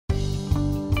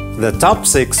The top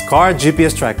 6 car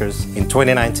GPS trackers in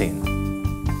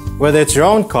 2019. Whether it's your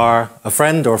own car, a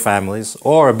friend or family's,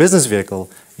 or a business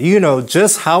vehicle, you know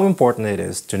just how important it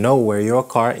is to know where your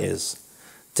car is.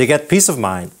 To get peace of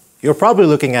mind, you're probably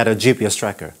looking at a GPS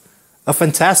tracker, a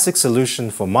fantastic solution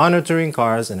for monitoring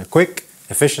cars in a quick,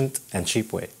 efficient, and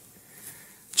cheap way.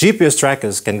 GPS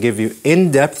trackers can give you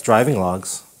in-depth driving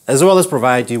logs, as well as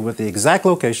provide you with the exact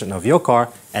location of your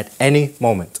car at any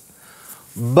moment.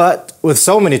 But with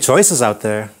so many choices out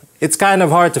there, it's kind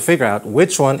of hard to figure out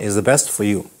which one is the best for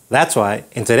you. That's why,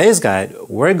 in today's guide,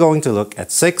 we're going to look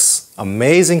at 6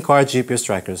 amazing car GPS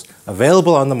trackers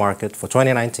available on the market for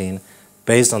 2019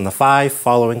 based on the 5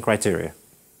 following criteria.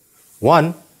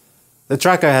 1. The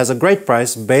tracker has a great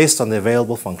price based on the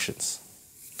available functions.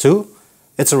 2.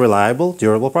 It's a reliable,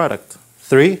 durable product.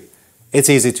 3. It's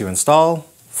easy to install.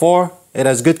 4. It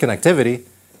has good connectivity.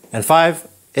 And 5.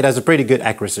 It has a pretty good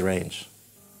accuracy range.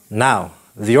 Now,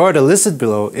 the order listed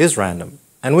below is random,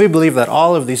 and we believe that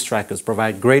all of these trackers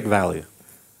provide great value.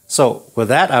 So, with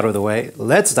that out of the way,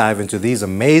 let's dive into these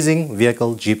amazing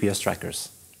vehicle GPS trackers.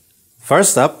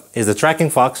 First up is the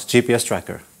TrackingFox GPS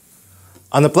tracker.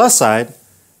 On the plus side,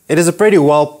 it is a pretty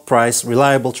well-priced,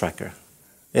 reliable tracker.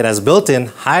 It has built-in,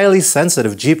 highly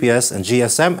sensitive GPS and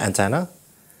GSM antenna.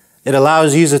 It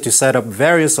allows users to set up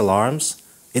various alarms.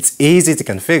 It's easy to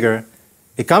configure.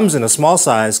 It comes in a small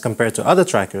size compared to other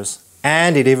trackers,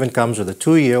 and it even comes with a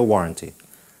 2-year warranty.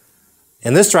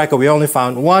 In this tracker, we only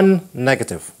found one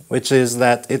negative, which is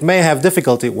that it may have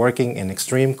difficulty working in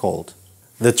extreme cold.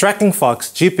 The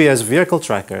TrackingFox GPS vehicle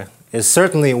tracker is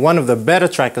certainly one of the better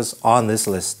trackers on this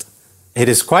list. It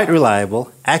is quite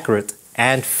reliable, accurate,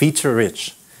 and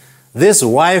feature-rich. This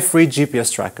wire-free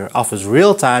GPS tracker offers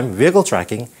real-time vehicle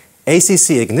tracking,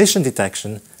 ACC ignition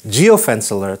detection,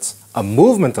 geofence alerts, a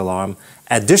movement alarm,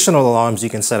 additional alarms you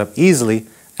can set up easily,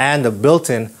 and a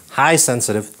built-in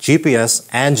high-sensitive GPS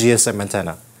and GSM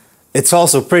antenna. It's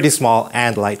also pretty small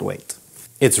and lightweight.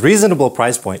 Its reasonable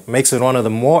price point makes it one of the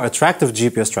more attractive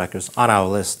GPS trackers on our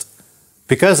list.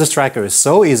 Because this tracker is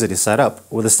so easy to set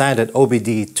up with a standard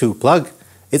OBD2 plug,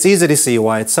 it's easy to see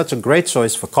why it's such a great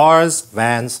choice for cars,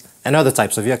 vans, and other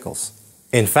types of vehicles.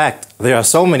 In fact, there are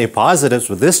so many positives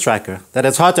with this tracker that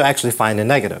it's hard to actually find a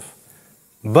negative.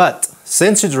 But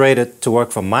since it's rated to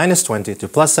work from -20 to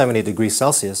 +70 degrees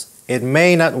Celsius, it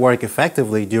may not work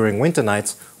effectively during winter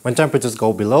nights when temperatures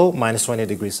go below -20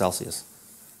 degrees Celsius.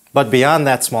 But beyond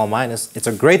that small minus, it's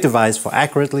a great device for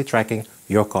accurately tracking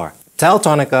your car.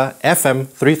 Teltonika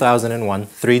FM3001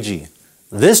 3G.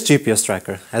 This GPS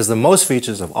tracker has the most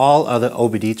features of all other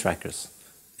OBD trackers.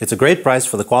 It's a great price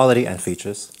for the quality and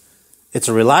features. It's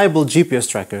a reliable GPS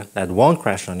tracker that won't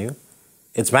crash on you.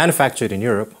 It's manufactured in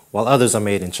Europe, while others are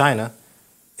made in China.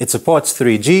 It supports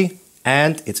 3G,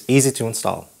 and it's easy to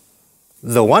install.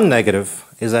 The one negative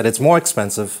is that it's more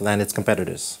expensive than its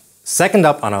competitors. Second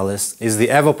up on our list is the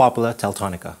ever-popular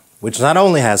Teltonika, which not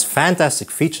only has fantastic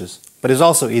features, but is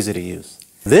also easy to use.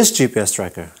 This GPS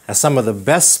tracker has some of the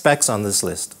best specs on this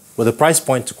list, with a price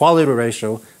point to quality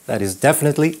ratio that is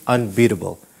definitely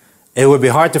unbeatable. It would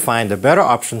be hard to find a better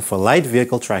option for light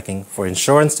vehicle tracking for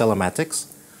insurance telematics,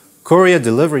 courier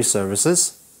delivery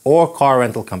services, or car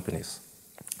rental companies.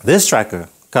 This tracker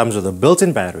comes with a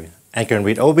built-in battery and can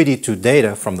read OBD2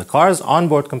 data from the car's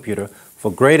onboard computer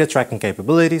for greater tracking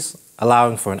capabilities,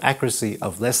 allowing for an accuracy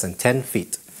of less than 10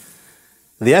 feet.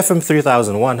 The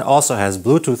FM3001 also has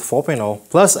Bluetooth 4.0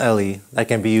 plus LE that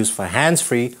can be used for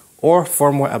hands-free or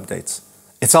firmware updates.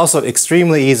 It's also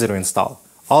extremely easy to install.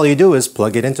 All you do is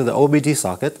plug it into the OBD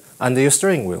socket under your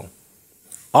steering wheel.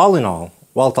 All in all,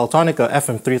 while Teltonika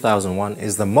FM3001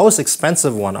 is the most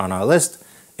expensive one on our list,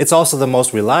 it's also the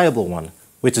most reliable one,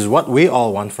 which is what we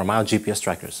all want from our GPS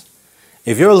trackers.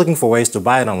 If you're looking for ways to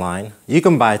buy it online, you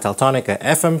can buy Teltonika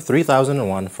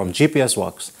FM3001 from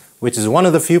Gpswox, which is one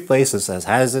of the few places that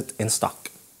has it in stock.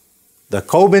 The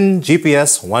Coban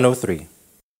GPS103.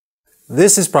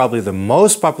 This is probably the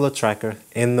most popular tracker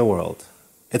in the world.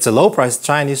 It's a low-priced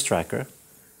Chinese tracker,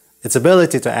 its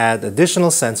ability to add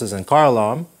additional sensors and car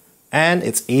alarm, and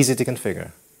it's easy to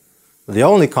configure. The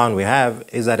only con we have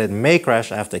is that it may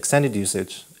crash after extended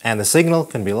usage, and the signal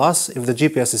can be lost if the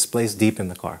GPS is placed deep in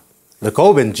the car. The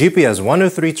Coban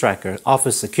GPS103 tracker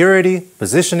offers security,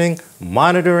 positioning,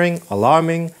 monitoring,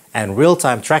 alarming, and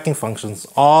real-time tracking functions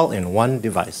all in one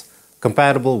device,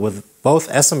 compatible with both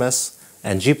SMS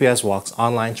and Gpswox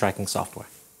online tracking software.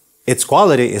 Its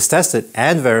quality is tested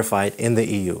and verified in the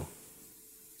EU.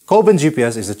 Coban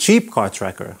GPS is a cheap car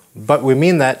tracker, but we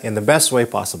mean that in the best way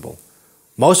possible.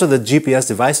 Most of the GPS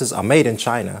devices are made in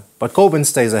China, but Coban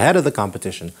stays ahead of the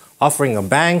competition, offering a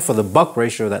bang for the buck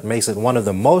ratio that makes it one of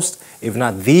the most, if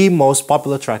not the most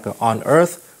popular tracker on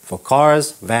Earth for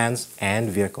cars, vans, and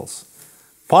vehicles.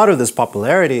 Part of this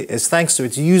popularity is thanks to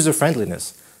its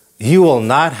user-friendliness. You will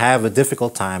not have a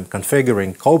difficult time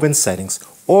configuring Coban settings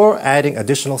or adding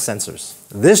additional sensors.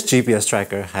 This GPS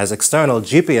tracker has external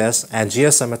GPS and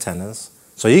GSM antennas,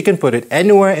 so you can put it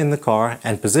anywhere in the car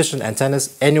and position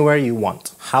antennas anywhere you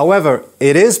want. However,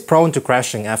 it is prone to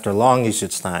crashing after long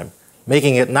usage time,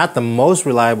 making it not the most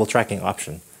reliable tracking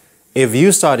option. If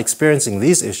you start experiencing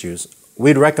these issues,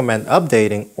 we'd recommend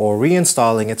updating or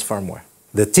reinstalling its firmware.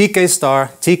 The Tkstar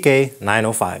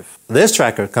TK905. This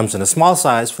tracker comes in a small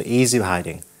size for easy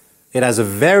hiding. It has a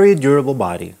very durable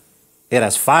body. It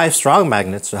has 5 strong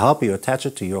magnets to help you attach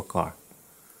it to your car.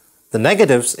 The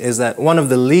negatives is that one of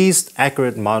the least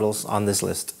accurate models on this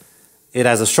list. It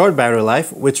has a short battery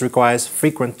life which requires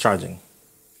frequent charging.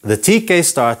 The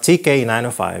Tkstar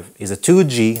TK905 is a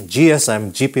 2G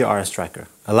GSM GPRS tracker,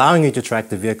 allowing you to track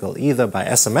the vehicle either by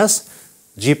SMS,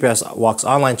 Gpswox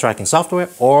online tracking software,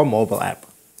 or mobile app.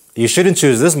 You shouldn't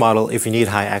choose this model if you need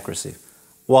high accuracy.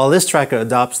 While this tracker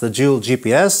adopts the dual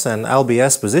GPS and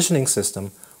LBS positioning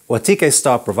system, what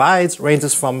Tkstar provides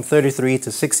ranges from 33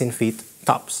 to 16 feet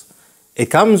tops. It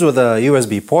comes with a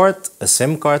USB port, a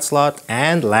SIM card slot,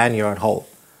 and lanyard hole.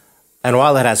 And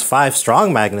while it has 5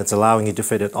 strong magnets allowing you to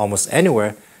fit it almost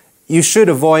anywhere, you should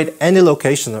avoid any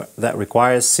location that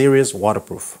requires serious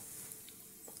waterproof.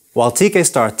 While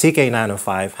Tkstar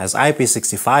TK905 has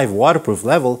IP65 waterproof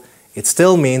level, it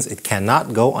still means it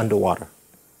cannot go underwater.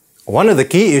 One of the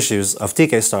key issues of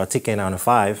Tkstar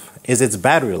TK905 is its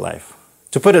battery life.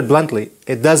 To put it bluntly,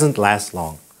 it doesn't last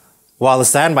long. While the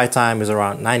standby time is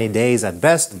around 90 days at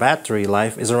best, battery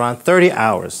life is around 30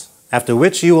 hours, after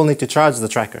which you will need to charge the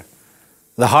tracker.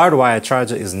 The hardwired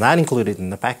charger is not included in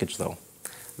the package though.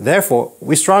 Therefore,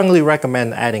 we strongly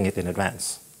recommend adding it in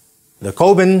advance. The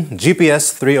Coban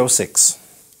GPS306.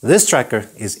 This tracker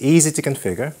is easy to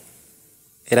configure.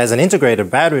 It has an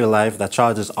integrated battery life that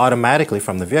charges automatically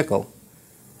from the vehicle.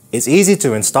 It's easy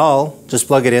to install, just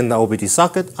plug it in the OBD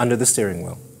socket under the steering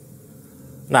wheel.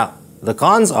 Now, the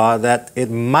cons are that it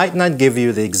might not give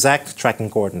you the exact tracking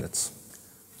coordinates.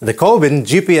 The Coban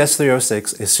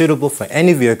GPS306 is suitable for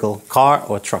any vehicle, car,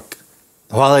 or truck.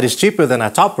 While it is cheaper than a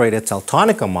top-rated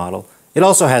Teltonika model, it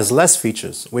also has less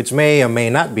features, which may or may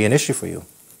not be an issue for you.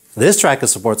 This tracker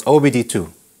supports OBD2,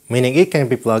 meaning it can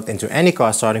be plugged into any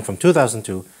car starting from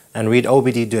 2002 and read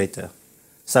OBD data,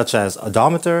 such as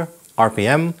odometer,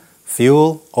 RPM,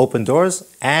 fuel, open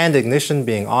doors, and ignition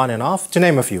being on and off, to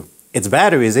name a few. Its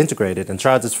battery is integrated and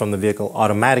charges from the vehicle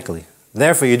automatically.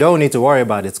 Therefore, you don't need to worry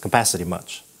about its capacity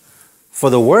much. For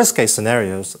the worst case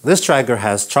scenarios, this tracker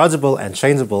has chargeable and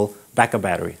changeable backup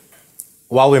battery.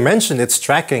 While we mentioned its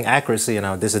tracking accuracy in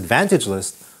our disadvantage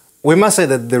list, we must say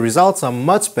that the results are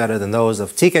much better than those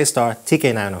of Tkstar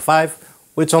TK905,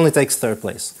 which only takes 3rd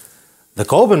place. The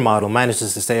Coban model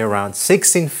manages to stay around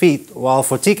 16 feet, while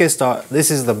for Tkstar, this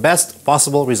is the best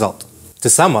possible result. To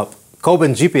sum up,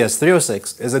 Coban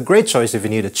GPS306 is a great choice if you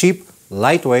need a cheap,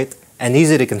 lightweight, and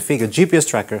easy to configure GPS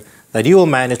tracker that you will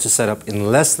manage to set up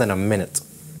in less than a minute.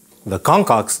 The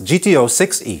Concox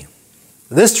GTO6E.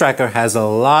 This tracker has a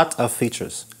lot of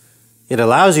features. It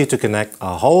allows you to connect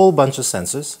a whole bunch of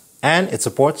sensors, and it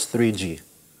supports 3G.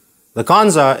 The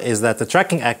cons is that the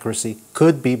tracking accuracy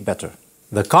could be better.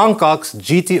 The Concox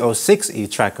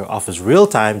GTO6E tracker offers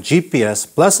real-time GPS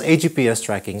plus AGPS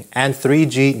tracking and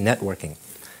 3G networking.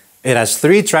 It has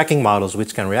 3 tracking models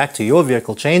which can react to your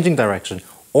vehicle changing direction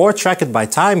or track it by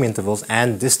time intervals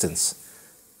and distance.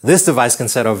 This device can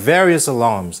set off various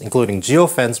alarms, including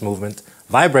geofence movement,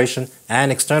 vibration,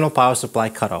 and external power supply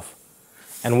cutoff.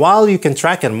 And while you can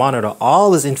track and monitor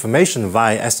all this information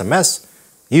via SMS,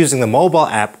 using the mobile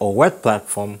app or web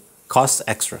platform costs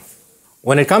extra.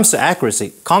 When it comes to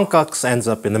accuracy, Concox ends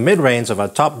up in the mid-range of our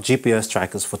top GPS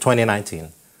trackers for 2019.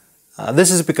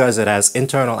 This is because it has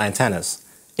internal antennas.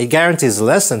 It guarantees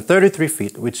less than 33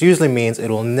 feet, which usually means it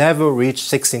will never reach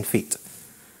 16 feet.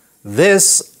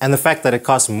 This, and the fact that it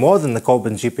costs more than the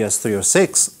Coban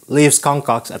GPS306, leaves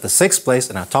Concox at the 6th place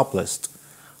in our top list.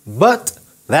 But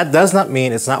that does not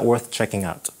mean it's not worth checking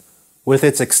out. With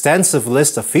its extensive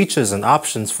list of features and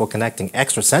options for connecting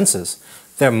extra sensors,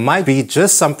 there might be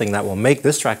just something that will make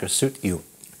this tracker suit you.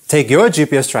 Take your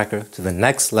GPS tracker to the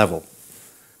next level.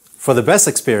 For the best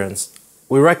experience,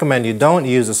 we recommend you don't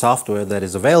use the software that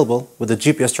is available with the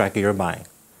GPS tracker you're buying.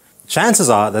 Chances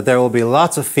are that there will be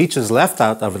lots of features left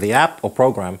out of the app or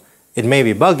program, it may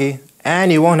be buggy,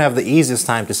 and you won't have the easiest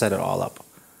time to set it all up.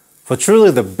 For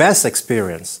truly the best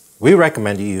experience, we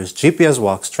recommend you use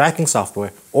Gpswox tracking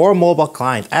software or mobile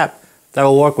client app that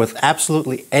will work with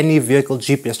absolutely any vehicle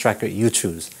GPS tracker you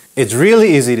choose. It's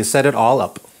really easy to set it all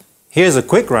up. Here's a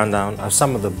quick rundown of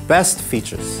some of the best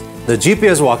features. The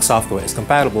Gpswox software is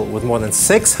compatible with more than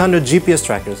 600 GPS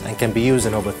trackers and can be used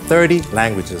in over 30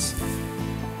 languages.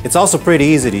 It's also pretty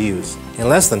easy to use. In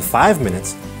less than 5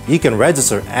 minutes, you can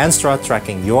register and start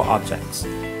tracking your objects.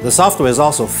 The software is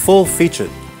also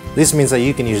full-featured. This means that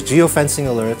you can use geofencing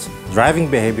alerts, driving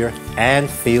behavior, and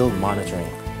field monitoring.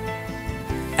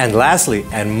 And lastly,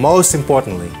 and most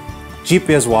importantly,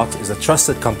 Gpswox is a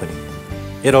trusted company.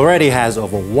 It already has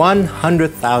over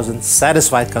 100,000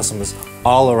 satisfied customers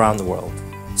all around the world.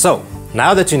 So,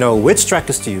 now that you know which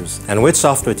trackers to use and which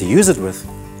software to use it with,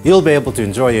 you'll be able to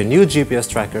enjoy your new GPS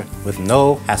tracker with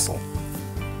no hassle.